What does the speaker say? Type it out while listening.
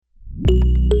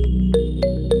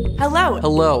Hello.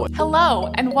 Hello.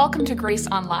 Hello, and welcome to Grace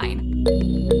Online.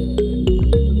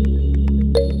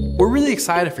 We're really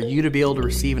excited for you to be able to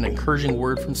receive an encouraging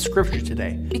word from Scripture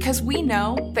today. Because we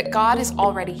know that God is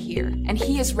already here, and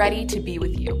He is ready to be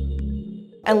with you.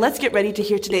 And let's get ready to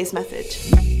hear today's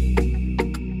message.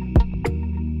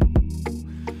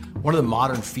 One of the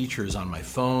modern features on my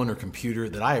phone or computer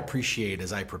that I appreciate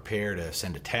as I prepare to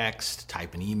send a text,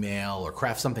 type an email, or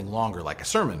craft something longer like a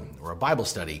sermon or a Bible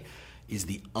study is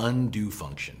the undo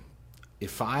function.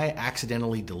 If I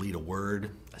accidentally delete a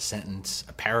word, a sentence,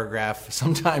 a paragraph,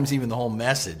 sometimes even the whole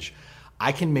message,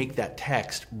 I can make that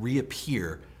text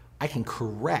reappear. I can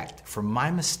correct for my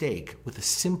mistake with a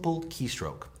simple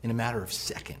keystroke in a matter of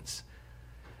seconds.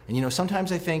 And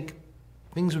sometimes I think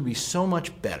things would be so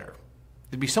much better.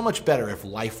 It'd be so much better if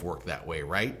life worked that way,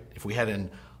 right? If we had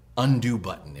an undo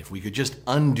button, if we could just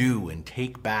undo and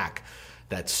take back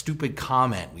that stupid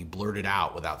comment we blurted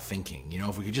out without thinking.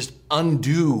 If we could just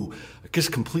undo, just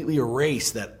completely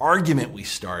erase that argument we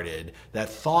started, that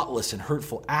thoughtless and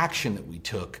hurtful action that we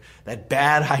took, that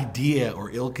bad idea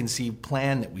or ill-conceived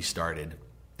plan that we started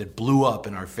that blew up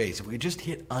in our face. If we could just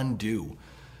hit undo.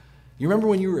 You remember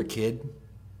when you were a kid?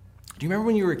 Do you remember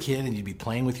when you were a kid and you'd be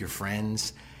playing with your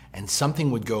friends and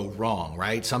something would go wrong,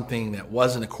 right? Something that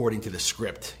wasn't according to the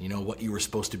script, what you were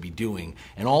supposed to be doing.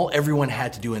 And all everyone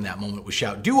had to do in that moment was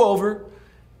shout, "Do over,"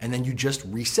 and then you just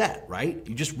reset, right?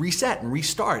 You just reset and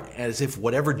restart as if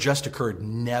whatever just occurred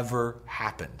never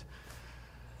happened.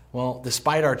 Well,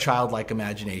 despite our childlike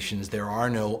imaginations, there are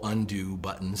no undo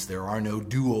buttons. There are no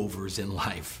do-overs in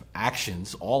life.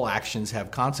 All actions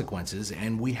have consequences,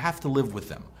 and we have to live with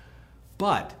them.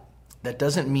 But that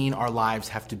doesn't mean our lives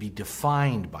have to be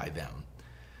defined by them.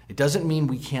 It doesn't mean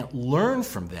we can't learn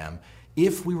from them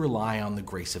if we rely on the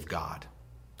grace of God,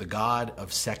 the God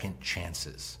of second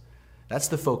chances. That's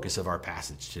the focus of our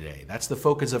passage today. That's the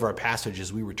focus of our passage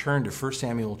as we return to 1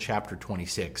 Samuel chapter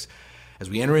 26. As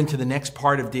we enter into the next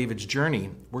part of David's journey,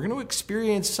 we're going to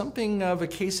experience something of a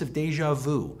case of deja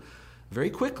vu. Very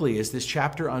quickly, as this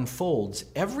chapter unfolds,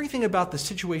 everything about the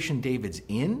situation David's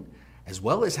in, as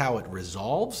well as how it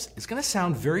resolves, is going to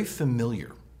sound very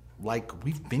familiar, like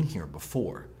we've been here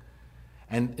before.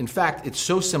 And in fact, it's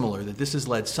so similar that this has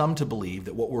led some to believe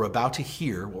that what we're about to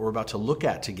hear, what we're about to look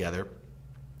at together,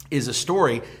 is a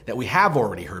story that we have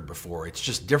already heard before. It's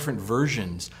just different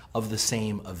versions of the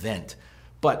same event.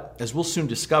 But as we'll soon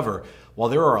discover, while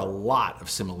there are a lot of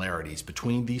similarities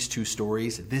between these two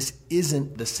stories, this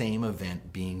isn't the same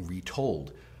event being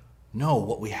retold. No,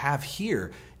 what we have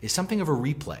here is something of a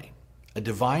replay. A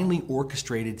divinely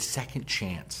orchestrated second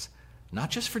chance,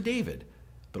 not just for David,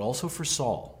 but also for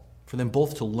Saul, for them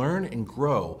both to learn and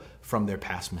grow from their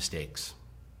past mistakes.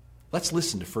 Let's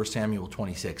listen to 1 Samuel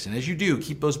 26. And as you do,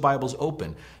 keep those Bibles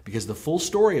open, because the full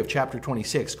story of chapter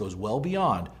 26 goes well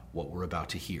beyond what we're about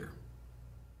to hear.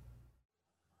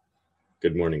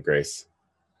 Good morning, Grace.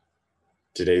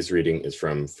 Today's reading is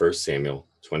from 1 Samuel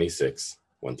 26,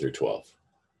 1 through 12.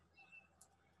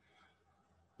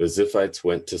 The Ziphites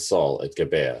went to Saul at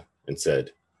Gibeah and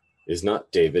said, "Is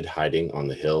not David hiding on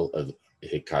the hill of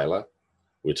Hachilah,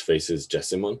 which faces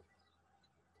Jessamon?"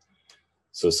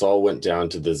 So Saul went down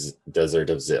to the desert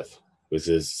of Ziph with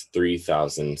his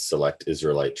 3,000 select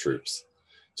Israelite troops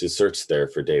to search there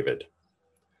for David.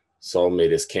 Saul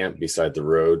made his camp beside the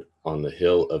road on the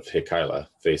hill of Hachilah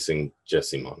facing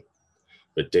Jessamon,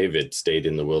 but David stayed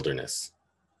in the wilderness.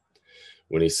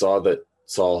 When he saw that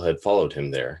Saul had followed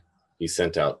him there, he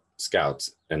sent out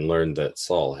scouts and learned that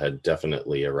Saul had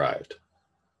definitely arrived.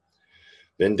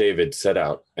 Then David set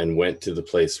out and went to the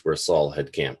place where Saul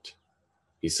had camped.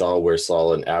 He saw where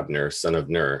Saul and Abner, son of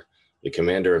Ner, the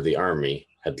commander of the army,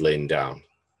 had lain down.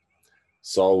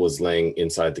 Saul was laying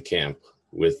inside the camp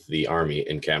with the army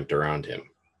encamped around him.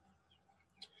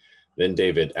 Then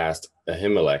David asked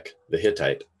Ahimelech the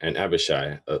Hittite and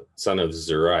Abishai, son of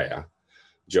Zeruiah,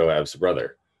 Joab's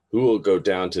brother, "Who will go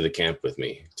down to the camp with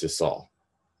me to Saul?"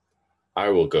 "I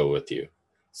will go with you,"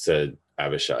 said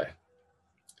Abishai.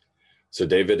 So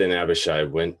David and Abishai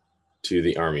went to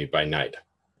the army by night,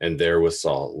 and there was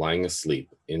Saul lying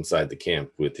asleep inside the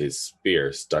camp with his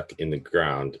spear stuck in the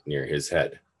ground near his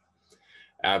head.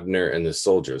 Abner and the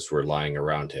soldiers were lying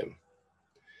around him.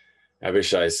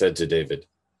 Abishai said to David,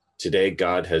 "Today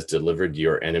God has delivered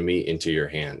your enemy into your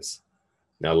hands.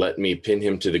 Now let me pin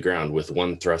him to the ground with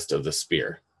one thrust of the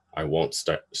spear. I won't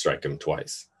strike him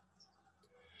twice."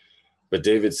 But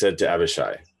David said to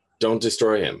Abishai, "Don't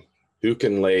destroy him. Who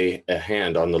can lay a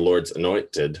hand on the Lord's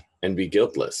anointed and be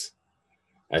guiltless?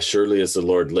 As surely as the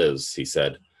Lord lives," he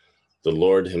said, "the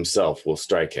Lord himself will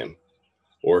strike him,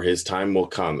 or his time will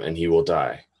come and he will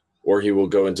die, or he will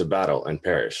go into battle and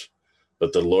perish.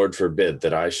 But the Lord forbid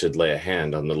that I should lay a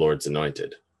hand on the Lord's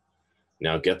anointed.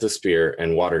 Now get the spear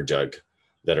and water jug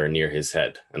that are near his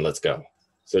head, and let's go."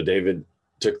 So David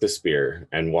took the spear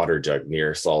and water jug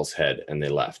near Saul's head, and they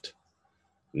left.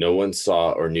 No one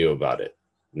saw or knew about it,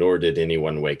 nor did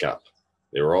anyone wake up.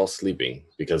 They were all sleeping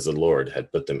because the Lord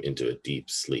had put them into a deep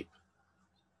sleep.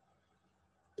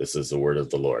 This is the word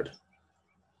of the Lord.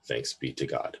 Thanks be to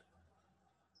God.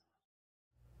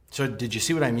 So did you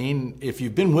see what I mean? If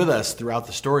you've been with us throughout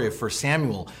the story of 1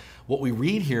 Samuel, what we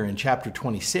read here in chapter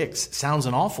 26 sounds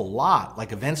an awful lot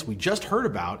like events we just heard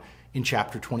about in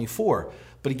chapter 24.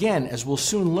 But again, as we'll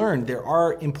soon learn, there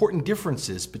are important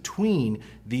differences between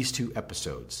these two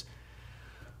episodes.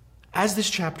 As this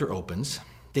chapter opens,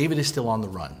 David is still on the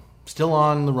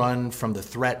run from the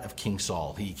threat of King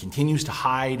Saul. He continues to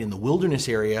hide in the wilderness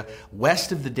area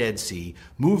west of the Dead Sea,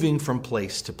 moving from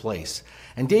place to place.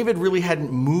 And David really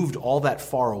hadn't moved all that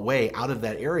far away out of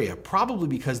that area, probably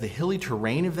because the hilly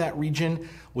terrain of that region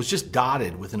was just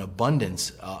dotted with an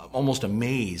abundance, almost a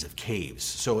maze of caves.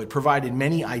 So it provided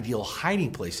many ideal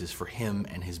hiding places for him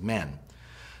and his men.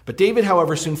 But David,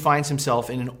 however, soon finds himself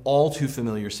in an all too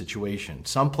familiar situation,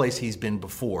 someplace he's been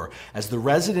before, as the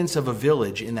residents of a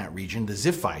village in that region, the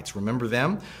Ziphites, remember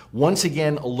them, once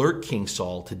again alert King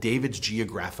Saul to David's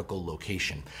geographical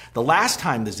location. The last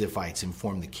time the Ziphites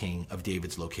informed the king of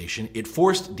David's location, it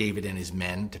forced David and his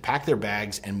men to pack their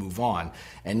bags and move on.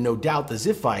 And no doubt the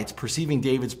Ziphites, perceiving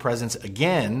David's presence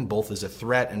again, both as a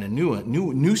threat and a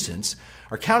nuisance,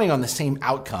 are counting on the same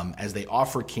outcome as they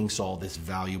offer King Saul this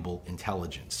valuable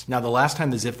intelligence. Now, the last time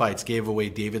the Ziphites gave away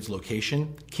David's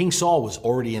location, King Saul was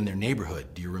already in their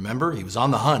neighborhood. Do you remember? He was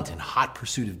on the hunt in hot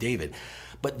pursuit of David.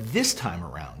 But this time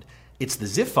around, it's the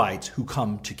Ziphites who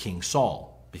come to King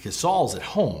Saul, because Saul's at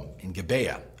home in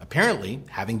Gibeah, apparently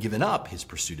having given up his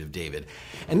pursuit of David.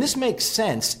 And this makes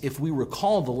sense if we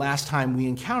recall the last time we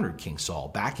encountered King Saul,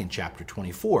 back in chapter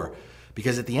 24.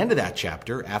 Because at the end of that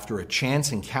chapter, after a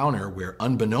chance encounter where,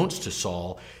 unbeknownst to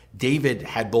Saul, David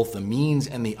had both the means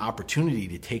and the opportunity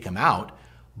to take him out,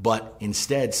 but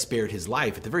instead spared his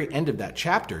life. At the very end of that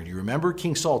chapter, do you remember?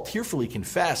 King Saul tearfully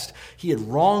confessed he had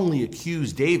wrongly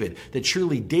accused David, that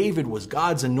surely David was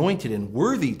God's anointed and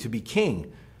worthy to be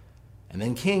king. And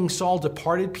then King Saul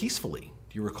departed peacefully,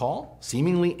 do you recall?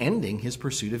 Seemingly ending his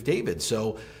pursuit of David.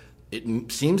 So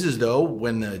it seems as though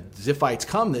when the Ziphites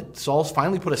come that Saul's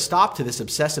finally put a stop to this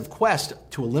obsessive quest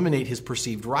to eliminate his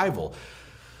perceived rival.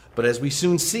 But as we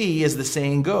soon see, as the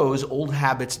saying goes, old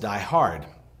habits die hard.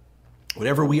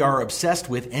 Whatever we are obsessed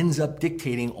with ends up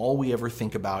dictating all we ever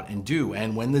think about and do.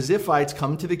 And when the Ziphites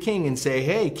come to the king and say,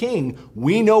 "Hey, king,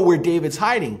 we know where David's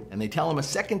hiding," and they tell him a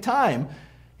second time,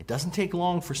 it doesn't take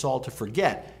long for Saul to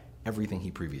forget everything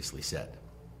he previously said.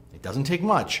 It doesn't take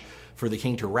much for the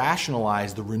king to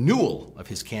rationalize the renewal of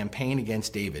his campaign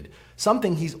against David,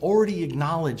 something he's already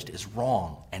acknowledged as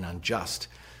wrong and unjust.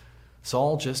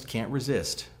 Saul just can't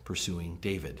resist pursuing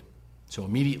David. So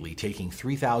immediately, taking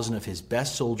 3,000 of his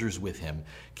best soldiers with him,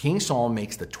 King Saul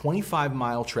makes the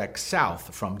 25-mile trek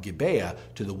south from Gibeah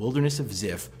to the wilderness of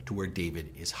Ziph to where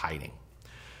David is hiding.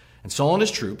 And Saul and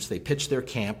his troops, they pitch their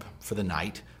camp for the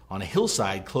night on a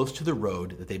hillside close to the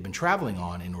road that they've been traveling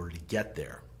on in order to get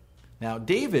there. Now,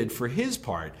 David, for his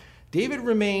part, David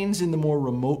remains in the more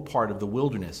remote part of the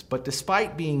wilderness, but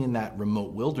despite being in that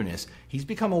remote wilderness, he's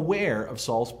become aware of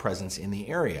Saul's presence in the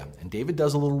area. And David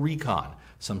does a little recon,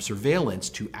 some surveillance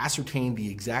to ascertain the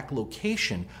exact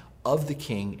location of the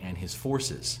king and his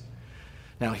forces.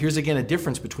 Now, here's again a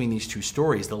difference between these two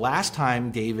stories. The last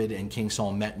time David and King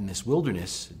Saul met in this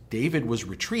wilderness, David was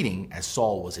retreating as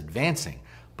Saul was advancing.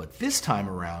 But this time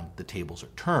around, the tables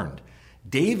are turned.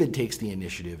 David takes the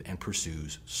initiative and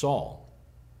pursues Saul.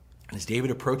 And as David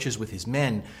approaches with his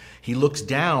men, he looks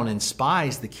down and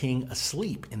spies the king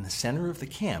asleep in the center of the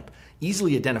camp,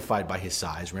 easily identified by his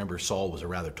size. Remember, Saul was a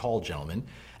rather tall gentleman,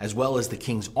 as well as the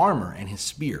king's armor and his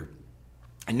spear.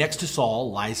 And next to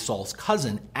Saul lies Saul's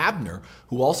cousin, Abner,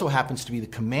 who also happens to be the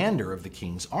commander of the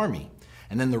king's army.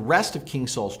 And then the rest of King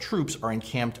Saul's troops are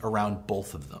encamped around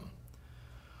both of them.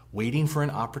 Waiting for an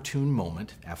opportune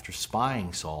moment, after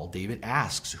spying Saul, David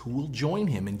asks who will join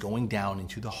him in going down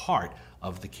into the heart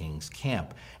of the king's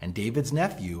camp. And David's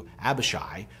nephew,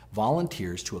 Abishai,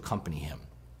 volunteers to accompany him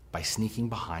by sneaking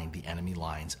behind the enemy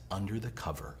lines under the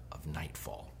cover of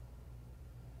nightfall.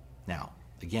 Now,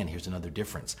 again, here's another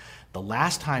difference. The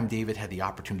last time David had the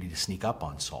opportunity to sneak up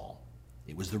on Saul,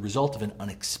 it was the result of an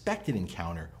unexpected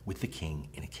encounter with the king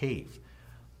in a cave.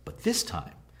 But this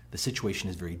time, the situation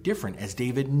is very different, as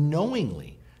David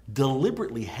knowingly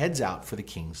deliberately heads out for the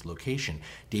king's location.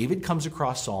 David comes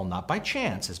across Saul not by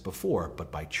chance as before,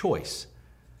 but by choice.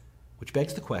 Which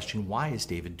begs the question, why is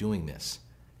David doing this?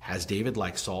 Has David,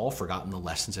 like Saul, forgotten the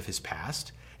lessons of his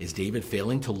past? Is David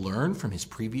failing to learn from his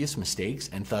previous mistakes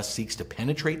and thus seeks to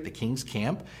penetrate the king's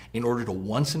camp in order to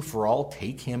once and for all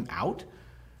take him out?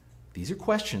 These are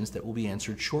questions that will be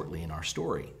answered shortly in our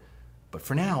story. But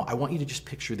for now, I want you to just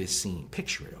picture this scene.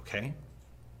 Picture it, okay?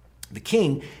 The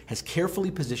king has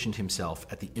carefully positioned himself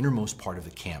at the innermost part of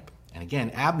the camp. And again,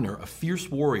 Abner, a fierce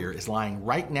warrior, is lying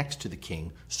right next to the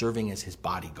king, serving as his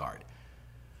bodyguard.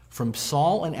 From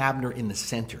Saul and Abner in the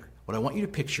center, what I want you to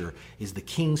picture is the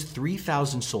king's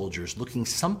 3,000 soldiers looking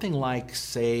something like,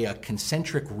 say, a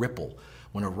concentric ripple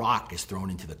when a rock is thrown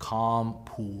into the calm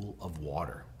pool of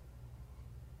water.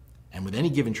 And with any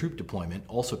given troop deployment,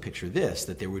 also picture this,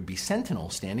 that there would be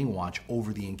sentinels standing watch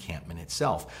over the encampment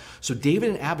itself. So David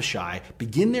and Abishai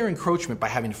begin their encroachment by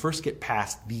having to first get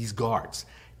past these guards.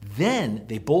 Then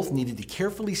they both needed to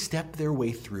carefully step their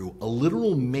way through a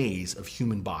literal maze of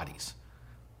human bodies.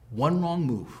 One wrong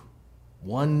move,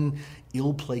 one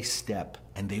ill-placed step,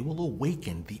 and they will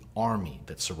awaken the army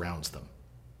that surrounds them.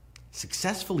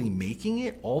 Successfully making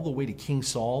it all the way to King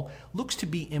Saul looks to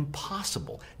be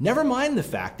impossible. Never mind the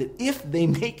fact that if they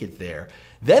make it there,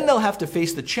 then they'll have to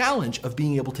face the challenge of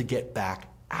being able to get back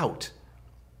out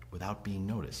without being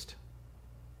noticed.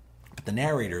 But the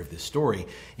narrator of this story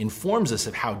informs us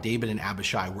of how David and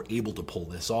Abishai were able to pull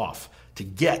this off, to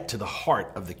get to the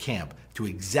heart of the camp, to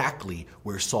exactly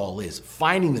where Saul is,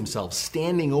 finding themselves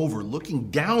standing over, looking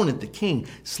down at the king,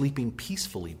 sleeping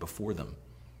peacefully before them.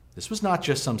 This was not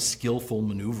just some skillful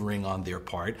maneuvering on their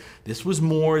part. This was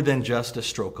more than just a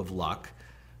stroke of luck.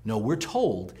 No, we're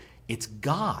told it's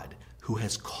God who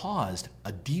has caused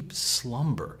a deep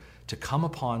slumber to come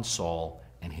upon Saul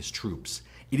and his troops.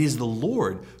 It is the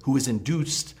Lord who has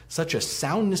induced such a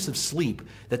soundness of sleep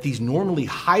that these normally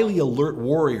highly alert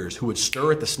warriors who would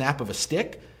stir at the snap of a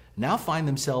stick now find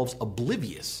themselves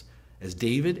oblivious as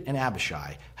David and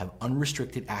Abishai have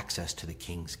unrestricted access to the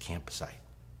king's campsite.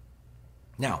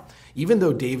 Now, even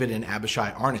though David and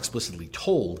Abishai aren't explicitly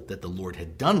told that the Lord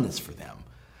had done this for them,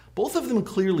 both of them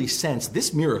clearly sense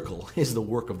this miracle is the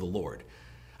work of the Lord.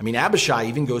 I mean, Abishai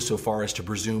even goes so far as to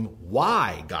presume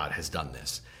why God has done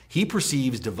this. He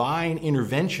perceives divine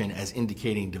intervention as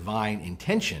indicating divine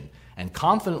intention and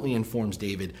confidently informs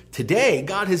David, "Today,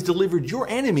 God has delivered your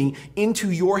enemy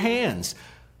into your hands."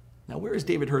 Now, where has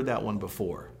David heard that one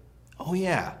before? Oh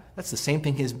yeah, that's the same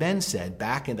thing his men said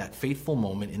back in that fateful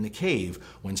moment in the cave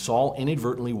when Saul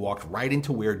inadvertently walked right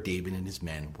into where David and his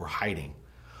men were hiding.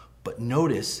 But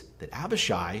notice that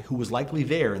Abishai, who was likely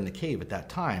there in the cave at that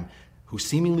time, who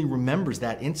seemingly remembers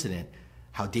that incident,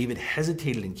 how David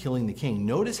hesitated in killing the king,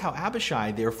 notice how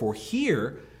Abishai, therefore,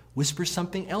 here whispers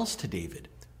something else to David.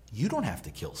 You don't have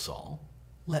to kill Saul.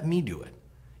 Let me do it.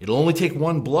 It'll only take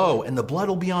one blow, and the blood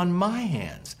will be on my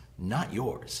hands, not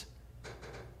yours.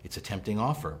 It's a tempting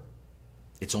offer.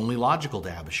 It's only logical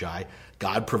to Abishai.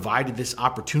 God provided this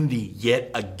opportunity yet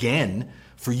again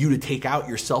for you to take out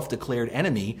your self-declared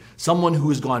enemy, someone who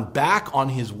has gone back on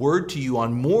his word to you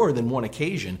on more than one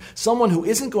occasion, someone who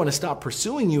isn't going to stop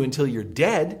pursuing you until you're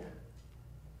dead.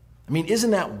 I mean, isn't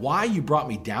that why you brought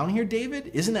me down here, David?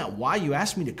 Isn't that why you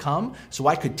asked me to come? So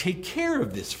I could take care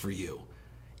of this for you.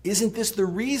 Isn't this the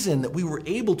reason that we were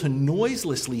able to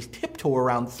noiselessly tiptoe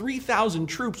around 3,000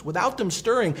 troops without them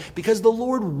stirring? Because the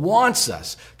Lord wants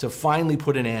us to finally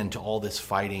put an end to all this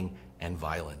fighting and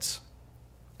violence.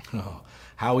 Oh,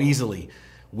 how easily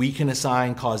we can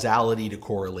assign causality to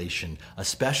correlation,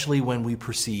 especially when we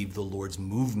perceive the Lord's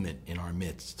movement in our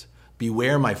midst.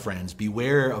 Beware, my friends,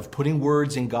 beware of putting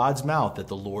words in God's mouth that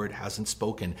the Lord hasn't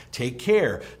spoken. Take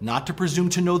care not to presume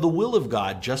to know the will of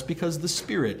God just because the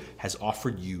Spirit has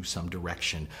offered you some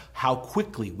direction. How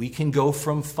quickly we can go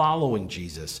from following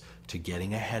Jesus to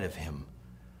getting ahead of him.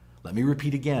 Let me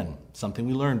repeat again something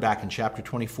we learned back in chapter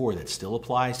 24 that still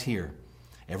applies here.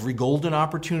 Every golden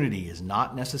opportunity is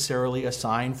not necessarily a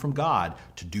sign from God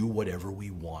to do whatever we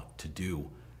want to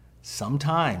do.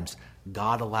 Sometimes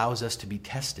God allows us to be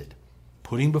tested,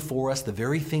 putting before us the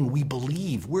very thing we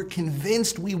believe, we're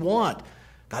convinced we want.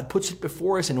 God puts it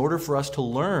before us in order for us to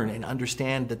learn and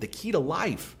understand that the key to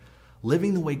life,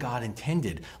 living the way God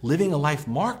intended, living a life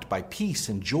marked by peace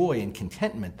and joy and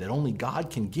contentment that only God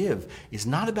can give, is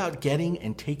not about getting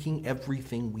and taking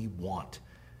everything we want.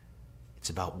 It's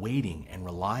about waiting and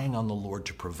relying on the Lord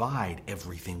to provide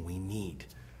everything we need,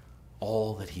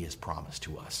 all that he has promised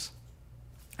to us.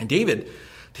 And David,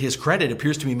 to his credit,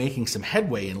 appears to be making some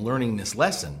headway in learning this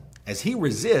lesson. as he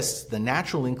resists the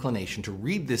natural inclination to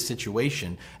read this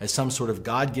situation as some sort of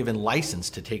God-given license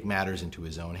to take matters into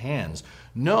his own hands.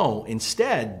 No,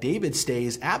 instead, David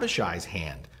stays Abishai's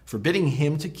hand, forbidding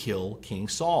him to kill King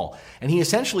Saul. And he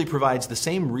essentially provides the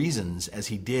same reasons as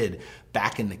he did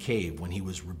back in the cave when he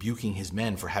was rebuking his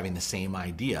men for having the same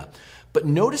idea. But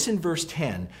notice in verse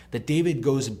 10 that David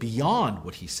goes beyond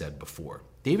what he said before.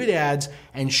 David adds,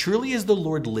 "And surely as the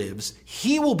Lord lives,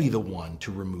 he will be the one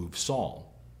to remove Saul."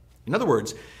 In other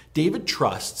words, David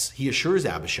trusts, he assures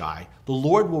Abishai, the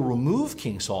Lord will remove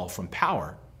King Saul from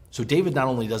power. So David not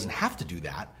only doesn't have to do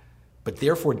that, but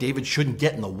therefore David shouldn't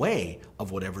get in the way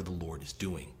of whatever the Lord is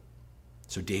doing.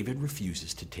 So David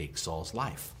refuses to take Saul's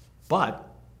life.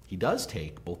 But he does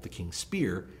take both the king's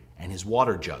spear and his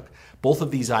water jug, both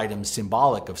of these items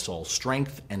symbolic of Saul's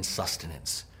strength and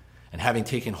sustenance. And having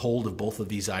taken hold of both of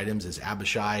these items as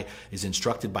Abishai is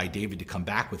instructed by David to come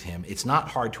back with him, it's not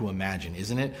hard to imagine,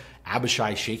 isn't it?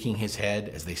 Abishai shaking his head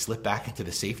as they slip back into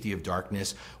the safety of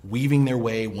darkness, weaving their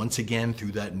way once again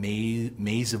through that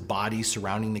maze of bodies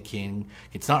surrounding the king.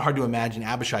 It's not hard to imagine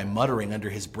Abishai muttering under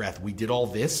his breath, "We did all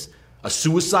this? A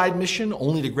suicide mission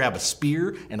only to grab a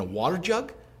spear and a water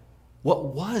jug?"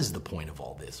 What was the point of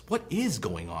all this? What is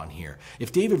going on here?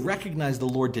 If David recognized the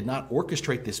Lord did not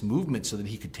orchestrate this movement so that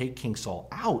he could take King Saul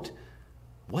out,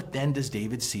 what then does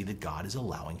David see that God is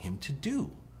allowing him to do?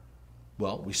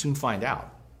 Well, we soon find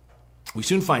out. We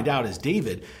soon find out as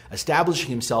David,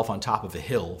 establishing himself on top of a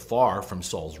hill far from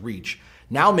Saul's reach,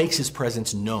 now makes his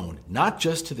presence known, not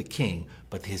just to the king,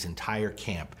 but to his entire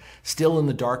camp. Still in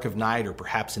the dark of night, or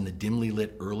perhaps in the dimly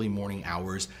lit early morning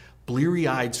hours,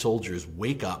 bleary-eyed soldiers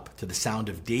wake up to the sound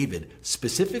of David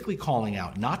specifically calling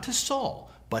out not to Saul,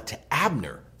 but to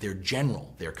Abner, their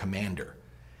general, their commander.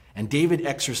 And David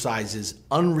exercises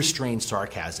unrestrained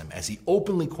sarcasm as he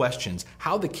openly questions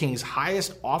how the king's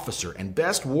highest officer and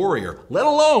best warrior, let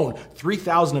alone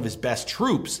 3,000 of his best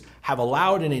troops, have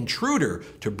allowed an intruder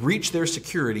to breach their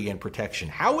security and protection.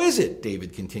 How is it,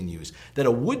 David continues, that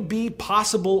a would-be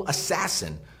possible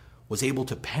assassin was able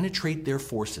to penetrate their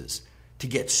forces, to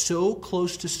get so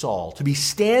close to Saul, to be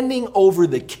standing over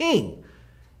the king,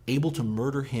 able to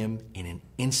murder him in an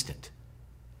instant?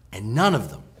 And none of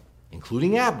them,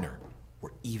 including Abner,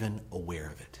 were even aware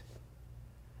of it.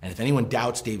 And if anyone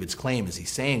doubts David's claim as he's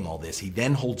saying all this, he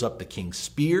then holds up the king's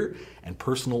spear and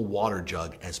personal water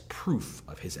jug as proof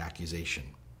of his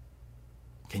accusation.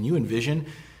 Can you envision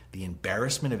the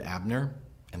embarrassment of Abner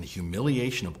and the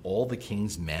humiliation of all the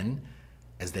king's men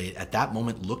as they at that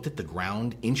moment looked at the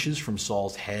ground inches from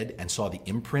Saul's head and saw the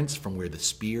imprints from where the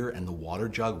spear and the water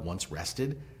jug once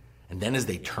rested? And then as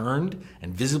they turned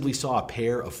and visibly saw a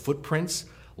pair of footprints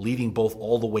leading both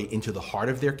all the way into the heart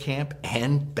of their camp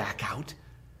and back out?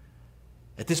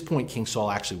 At this point, King Saul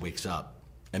actually wakes up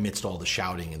amidst all the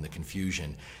shouting and the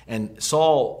confusion. And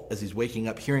Saul, as he's waking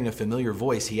up, hearing a familiar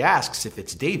voice, he asks if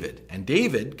it's David. And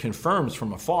David confirms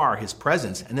from afar his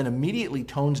presence and then immediately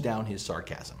tones down his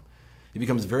sarcasm. He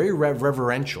becomes very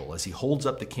reverential as he holds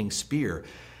up the king's spear.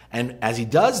 And as he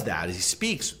does that, as he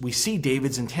speaks, we see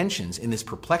David's intentions in this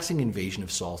perplexing invasion of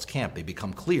Saul's camp. They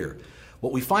become clear.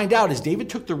 What we find out is David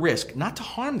took the risk not to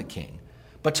harm the king,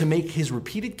 but to make his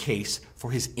repeated case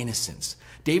for his innocence.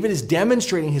 David is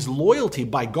demonstrating his loyalty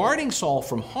by guarding Saul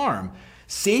from harm,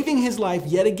 saving his life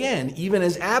yet again, even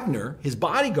as Abner, his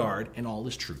bodyguard, and all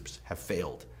his troops have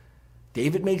failed.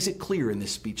 David makes it clear in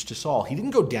this speech to Saul, he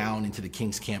didn't go down into the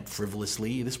king's camp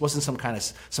frivolously. This wasn't some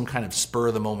kind of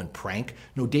spur-of-the-moment prank.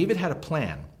 No, David had a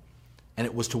plan, and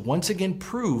it was to once again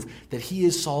prove that he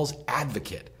is Saul's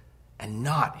advocate and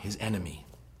not his enemy.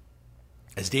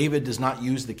 As David does not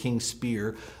use the king's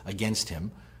spear against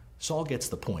him, Saul gets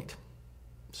the point.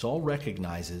 Saul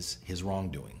recognizes his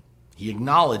wrongdoing. He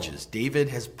acknowledges David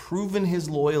has proven his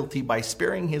loyalty by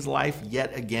sparing his life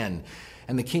yet again.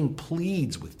 And the king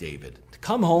pleads with David to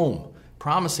come home,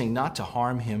 promising not to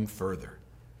harm him further.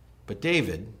 But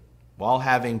David, while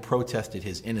having protested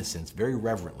his innocence very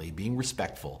reverently, being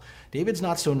respectful, David's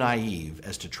not so naive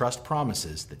as to trust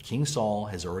promises that King Saul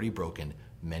has already broken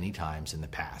many times in the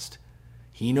past.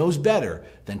 He knows better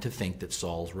than to think that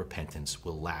Saul's repentance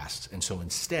will last. And so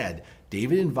instead,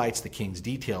 David invites the king's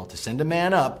detail to send a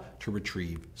man up to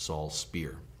retrieve Saul's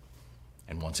spear.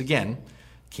 And once again,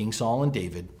 King Saul and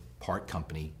David part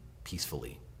company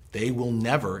peacefully. They will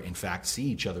never, in fact, see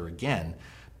each other again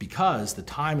because the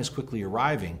time is quickly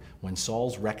arriving when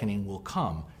Saul's reckoning will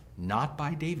come, not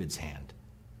by David's hand,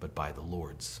 but by the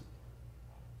Lord's.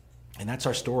 And that's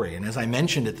our story. And as I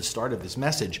mentioned at the start of this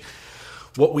message,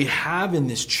 what we have in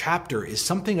this chapter is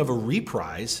something of a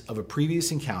reprise of a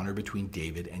previous encounter between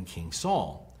David and King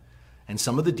Saul. And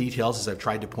some of the details, as I've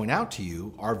tried to point out to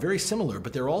you, are very similar,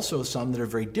 but there are also some that are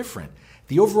very different.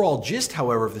 The overall gist,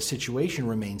 however, of the situation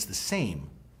remains the same.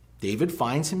 David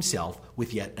finds himself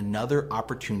with yet another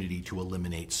opportunity to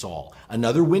eliminate Saul,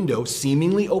 another window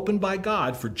seemingly opened by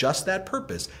God for just that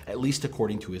purpose, at least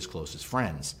according to his closest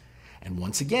friends. And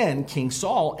once again, King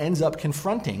Saul ends up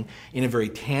confronting in a very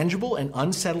tangible and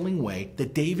unsettling way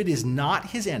that David is not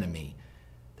his enemy,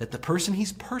 that the person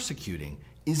he's persecuting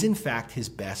is in fact his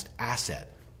best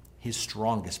asset, his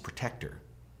strongest protector.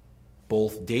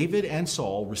 Both David and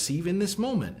Saul receive in this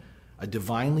moment a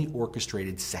divinely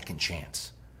orchestrated second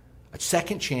chance. A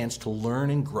second chance to learn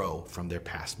and grow from their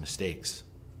past mistakes.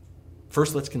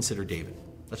 First, let's consider David.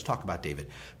 Let's talk about David.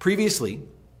 Previously,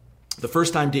 the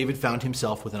first time David found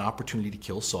himself with an opportunity to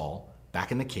kill Saul,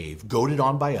 back in the cave, goaded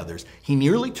on by others, he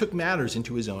nearly took matters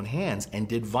into his own hands and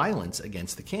did violence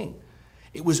against the king.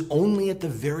 It was only at the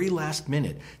very last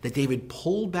minute that David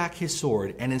pulled back his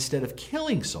sword and instead of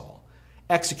killing Saul,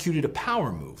 executed a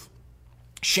power move,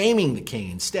 shaming the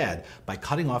king instead by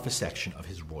cutting off a section of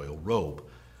his royal robe.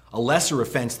 A lesser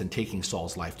offense than taking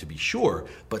Saul's life, to be sure,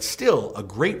 but still a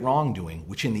great wrongdoing,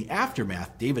 which in the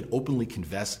aftermath, David openly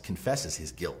confesses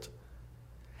his guilt.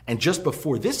 And just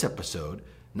before this episode,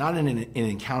 not in an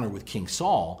encounter with King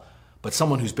Saul, but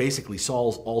someone who's basically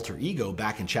Saul's alter ego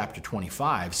back in chapter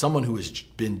 25, someone who has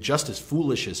been just as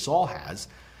foolish as Saul has,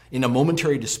 in a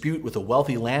momentary dispute with a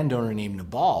wealthy landowner named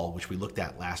Nabal, which we looked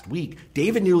at last week,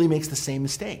 David nearly makes the same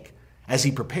mistake, as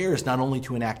he prepares not only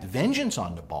to enact vengeance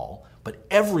on Nabal, but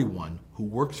everyone who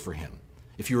works for him.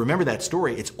 If you remember that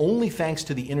story, it's only thanks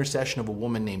to the intercession of a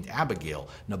woman named Abigail,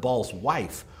 Nabal's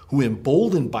wife, who,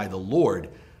 emboldened by the Lord,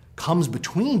 comes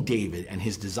between David and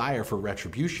his desire for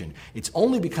retribution. It's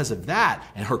only because of that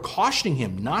and her cautioning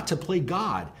him not to play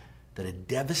God that a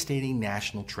devastating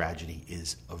national tragedy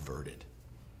is averted.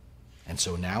 And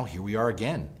so now here we are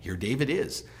again. Here David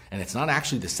is. And it's not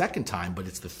actually the second time, but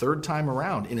it's the third time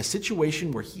around in a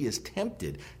situation where he is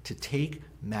tempted to take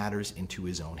matters into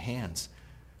his own hands.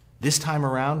 This time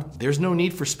around, there's no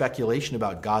need for speculation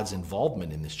about God's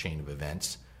involvement in this chain of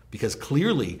events, because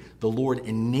clearly the Lord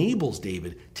enables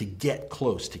David to get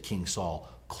close to King Saul,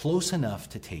 close enough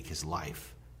to take his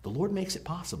life. The Lord makes it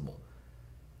possible.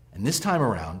 And this time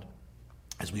around,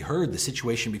 as we heard, the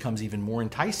situation becomes even more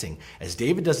enticing, as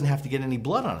David doesn't have to get any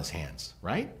blood on his hands,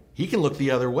 right? He can look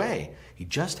the other way. He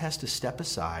just has to step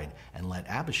aside and let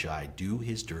Abishai do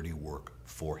his dirty work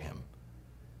for him.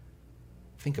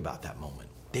 Think about that moment.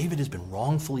 David has been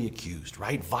wrongfully accused,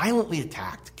 right? Violently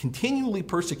attacked, continually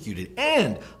persecuted,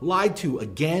 and lied to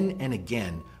again and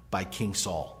again by King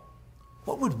Saul.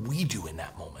 What would we do in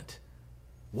that moment?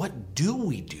 What do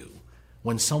we do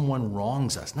when someone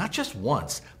wrongs us, not just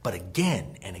once, but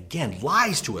again and again,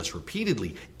 lies to us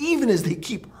repeatedly, even as they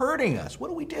keep hurting us?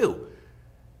 What do?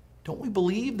 Don't we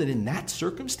believe that in that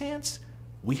circumstance,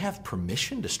 we have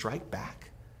permission to strike back?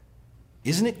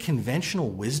 Isn't it conventional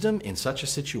wisdom in such a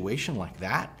situation like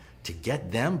that to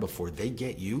get them before they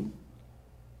get you?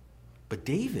 But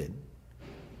David,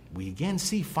 we again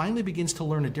see, finally begins to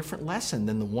learn a different lesson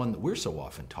than the one that we're so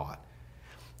often taught.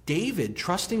 David,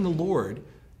 trusting the Lord,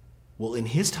 will in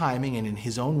his timing and in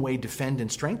his own way defend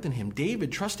and strengthen him.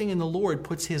 David, trusting in the Lord,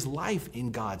 puts his life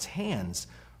in God's hands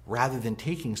rather than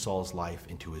taking Saul's life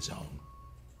into his own.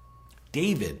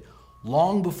 David,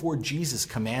 long before Jesus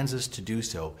commands us to do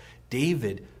so,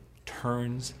 David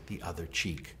turns the other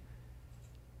cheek.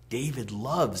 David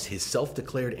loves his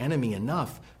self-declared enemy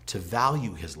enough to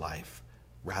value his life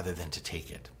rather than to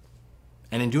take it.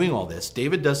 And in doing all this,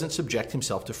 David doesn't subject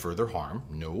himself to further harm.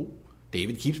 No.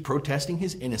 David keeps protesting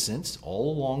his innocence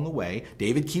all along the way.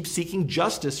 David keeps seeking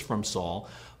justice from Saul.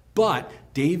 But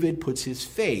David puts his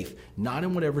faith not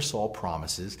in whatever Saul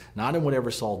promises, not in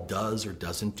whatever Saul does or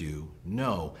doesn't do.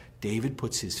 No, David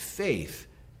puts his faith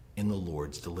in the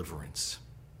Lord's deliverance.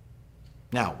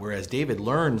 Now, whereas David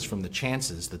learns from the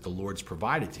chances that the Lord's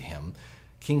provided to him,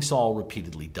 King Saul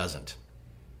repeatedly doesn't.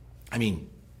 I mean,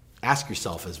 ask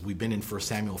yourself, as we've been in 1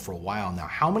 Samuel for a while now,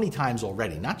 how many times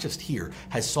already, not just here,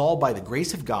 has Saul, by the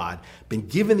grace of God, been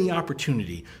given the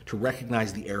opportunity to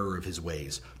recognize the error of his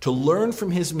ways, to learn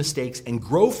from his mistakes and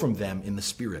grow from them in the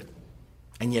Spirit?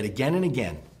 And yet again and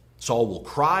again, Saul will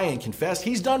cry and confess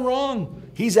he's done wrong.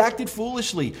 He's acted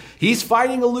foolishly. He's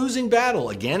fighting a losing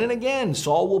battle. Again and again,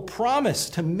 Saul will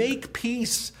promise to make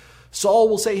peace. Saul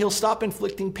will say he'll stop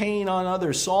inflicting pain on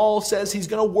others. Saul says he's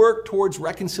going to work towards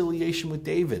reconciliation with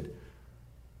David.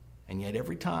 And yet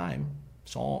every time,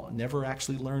 Saul never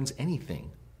actually learns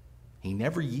anything. He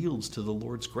never yields to the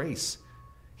Lord's grace.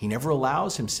 He never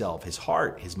allows himself, his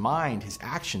heart, his mind, his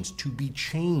actions to be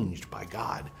changed by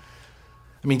God.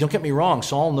 I mean, don't get me wrong,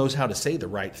 Saul knows how to say the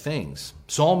right things.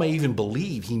 Saul may even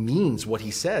believe he means what he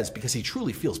says because he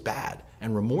truly feels bad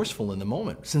and remorseful in the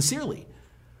moment, sincerely.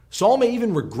 Saul may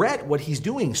even regret what he's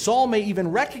doing. Saul may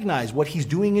even recognize what he's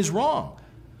doing is wrong.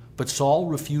 But Saul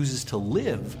refuses to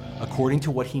live according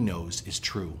to what he knows is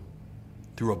true,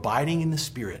 through abiding in the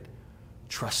Spirit,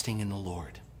 trusting in the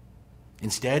Lord.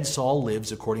 Instead, Saul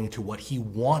lives according to what he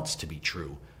wants to be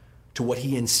true, to what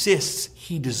he insists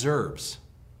he deserves.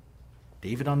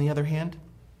 David, on the other hand,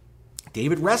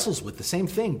 David wrestles with the same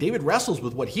thing. David wrestles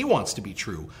with what he wants to be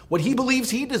true, what he believes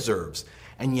he deserves.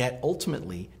 And yet,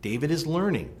 ultimately, David is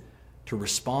learning to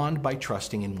respond by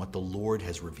trusting in what the Lord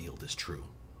has revealed as true.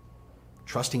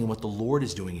 Trusting in what the Lord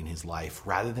is doing in his life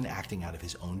rather than acting out of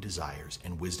his own desires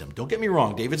and wisdom. Don't get me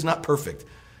wrong, David's not perfect.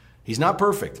 He's not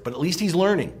perfect, but at least he's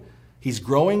learning. He's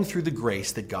growing through the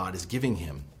grace that God is giving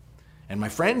him. And my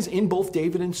friends, in both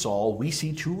David and Saul, we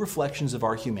see two reflections of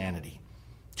our humanity.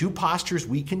 Two postures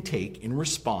we can take in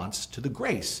response to the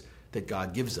grace that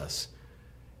God gives us.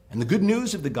 And the good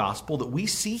news of the gospel that we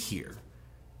see here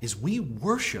is we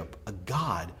worship a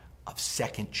God of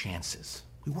second chances.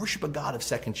 We worship a God of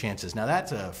second chances. Now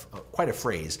that's quite a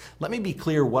phrase. Let me be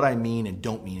clear what I mean and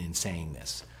don't mean in saying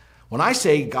this. When I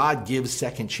say God gives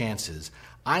second chances,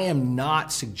 I am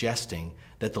not suggesting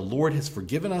that the Lord has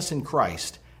forgiven us in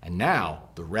Christ and now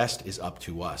the rest is up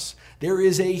to us. There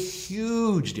is a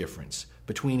huge difference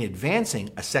between advancing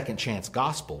a second chance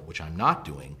gospel, which I'm not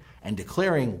doing, and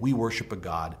declaring we worship a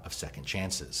God of second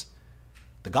chances.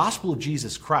 The gospel of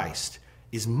Jesus Christ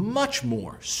is much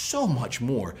more, so much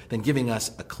more, than giving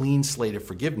us a clean slate of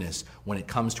forgiveness when it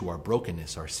comes to our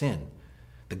brokenness, our sin.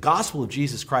 The gospel of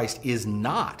Jesus Christ is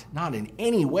not in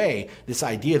any way this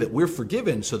idea that we're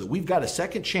forgiven so that we've got a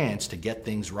second chance to get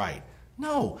things right.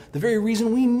 No, the very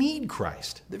reason we need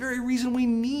Christ, the very reason we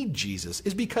need Jesus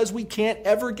is because we can't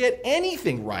ever get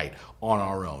anything right on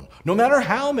our own, no matter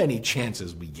how many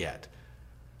chances we get.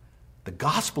 The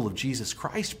gospel of Jesus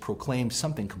Christ proclaims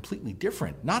something completely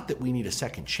different. Not that we need a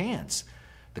second chance.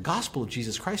 The gospel of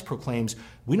Jesus Christ proclaims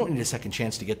we don't need a second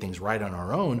chance to get things right on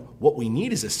our own. What we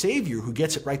need is a Savior who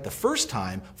gets it right the first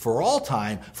time, for all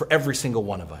time, for every single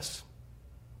one of us.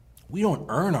 We don't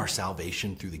earn our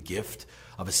salvation through the gift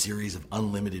of a series of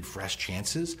unlimited fresh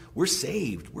chances. We're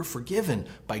saved, we're forgiven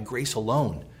by grace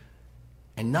alone.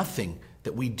 And nothing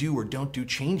that we do or don't do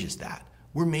changes that.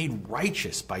 We're made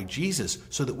righteous by Jesus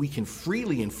so that we can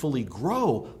freely and fully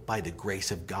grow by the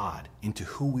grace of God into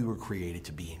who we were created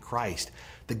to be in Christ.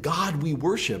 The God we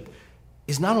worship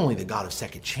is not only the God of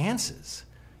second chances.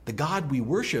 The God we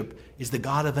worship is the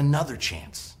God of another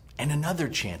chance and another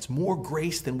chance, more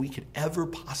grace than we could ever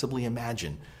possibly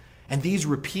imagine. And these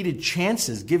repeated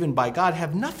chances given by God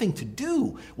have nothing to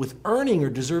do with earning or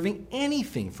deserving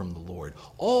anything from the Lord.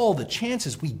 All the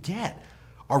chances we get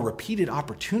are repeated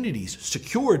opportunities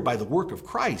secured by the work of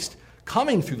Christ,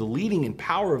 coming through the leading and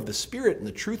power of the Spirit and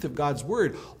the truth of God's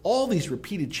word. All these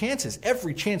repeated chances,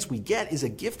 every chance we get is a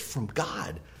gift from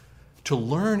God to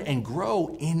learn and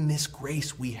grow in this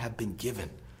grace we have been given,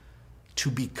 to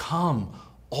become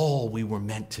all we were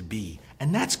meant to be.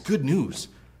 And that's good news,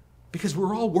 because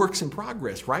we're all works in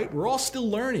progress, right? We're all still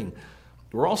learning.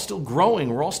 We're all still growing.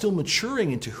 We're all still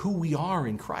maturing into who we are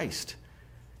in Christ.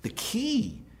 The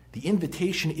key, the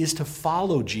invitation is to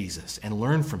follow Jesus and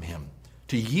learn from him,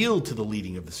 to yield to the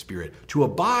leading of the Spirit, to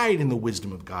abide in the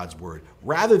wisdom of God's word,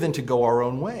 rather than to go our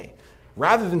own way,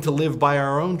 rather than to live by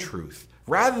our own truth,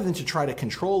 rather than to try to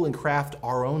control and craft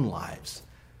our own lives.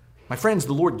 My friends,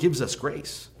 the Lord gives us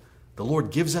grace. The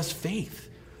Lord gives us faith.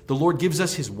 The Lord gives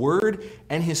us his word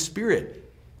and his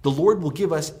Spirit. The Lord will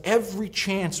give us every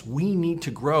chance we need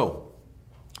to grow,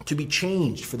 to be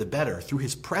changed for the better through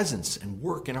his presence and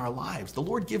work in our lives. The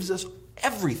Lord gives us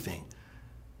everything,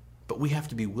 but we have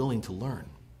to be willing to learn.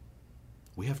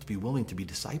 We have to be willing to be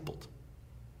discipled.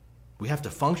 We have to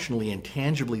functionally and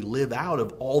tangibly live out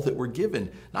of all that we're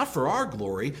given, not for our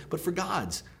glory, but for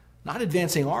God's, not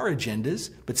advancing our agendas,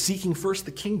 but seeking first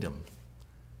the kingdom.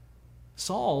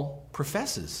 Saul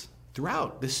professes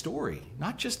throughout this story,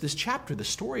 not just this chapter, the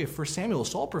story of 1 Samuel,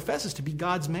 Saul professes to be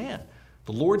God's man,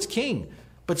 the Lord's king.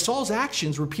 But Saul's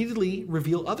actions repeatedly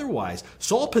reveal otherwise.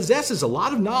 Saul possesses a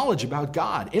lot of knowledge about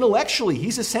God. Intellectually,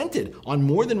 he's assented on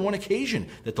more than one occasion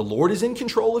that the Lord is in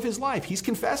control of his life. He's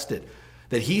confessed it.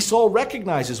 That he, Saul,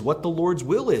 recognizes what the Lord's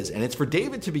will is, and it's for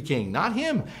David to be king, not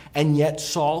him. And yet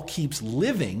Saul keeps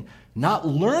living, not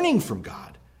learning from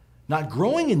God, not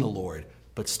growing in the Lord,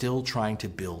 but still trying to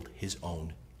build his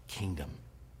own kingdom.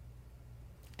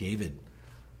 David,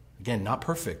 again, not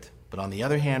perfect, But on the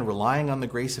other hand, relying on the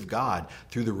grace of God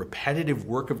through the repetitive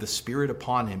work of the Spirit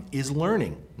upon him is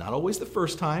learning, not always the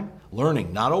first time,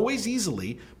 learning, not always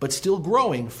easily, but still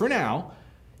growing for now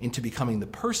into becoming the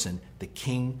person, the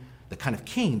king, the kind of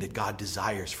king that God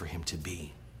desires for him to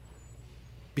be.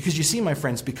 Because you see, my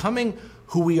friends, becoming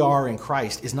who we are in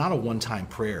Christ is not a one-time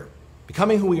prayer.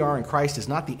 Becoming who we are in Christ is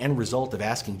not the end result of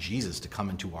asking Jesus to come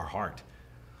into our heart.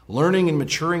 Learning and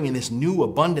maturing in this new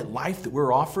abundant life that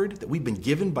we're offered, that we've been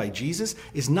given by Jesus,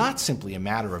 is not simply a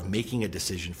matter of making a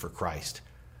decision for Christ.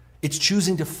 It's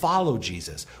choosing to follow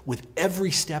Jesus with every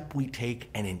step we take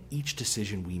and in each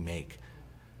decision we make.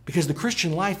 Because the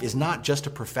Christian life is not just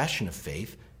a profession of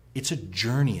faith, it's a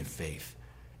journey of faith.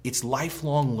 It's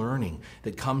lifelong learning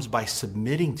that comes by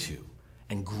submitting to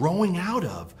and growing out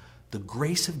of the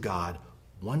grace of God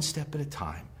one step at a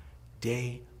time,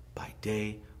 day by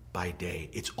day by day.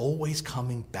 It's always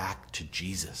coming back to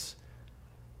Jesus.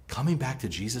 Coming back to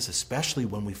Jesus, especially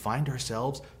when we find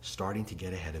ourselves starting to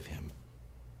get ahead of him.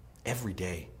 Every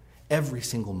day, every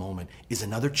single moment is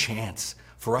another chance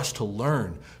for us to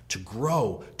learn, to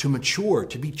grow, to mature,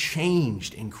 to be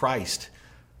changed in Christ.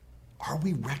 Are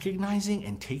we recognizing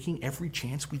and taking every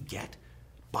chance we get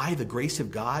by the grace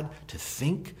of God to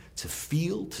think, to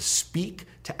feel, to speak,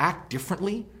 to act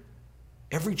differently?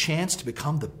 Every chance to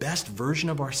become the best version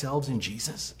of ourselves in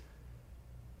Jesus?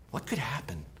 What could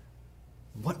happen?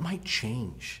 What might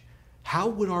change? How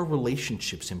would our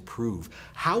relationships improve?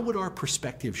 How would our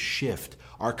perspective shift?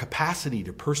 Our capacity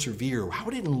to persevere, how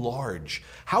would it enlarge?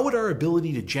 How would our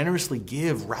ability to generously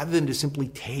give rather than to simply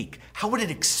take? How would it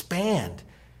expand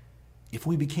if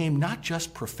we became not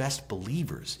just professed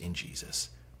believers in Jesus,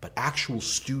 but actual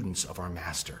students of our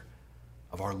Master,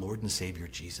 of our Lord and Savior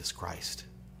Jesus Christ?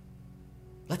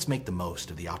 Let's make the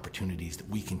most of the opportunities that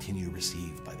we continue to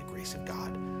receive by the grace of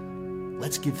God.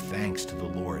 Let's give thanks to the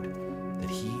Lord that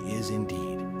he is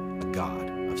indeed a God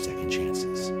of second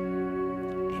chances.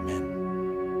 Amen.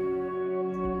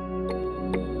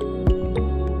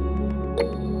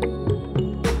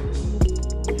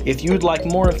 If you would like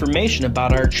more information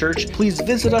about our church, please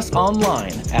visit us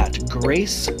online at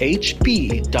gracehb.org.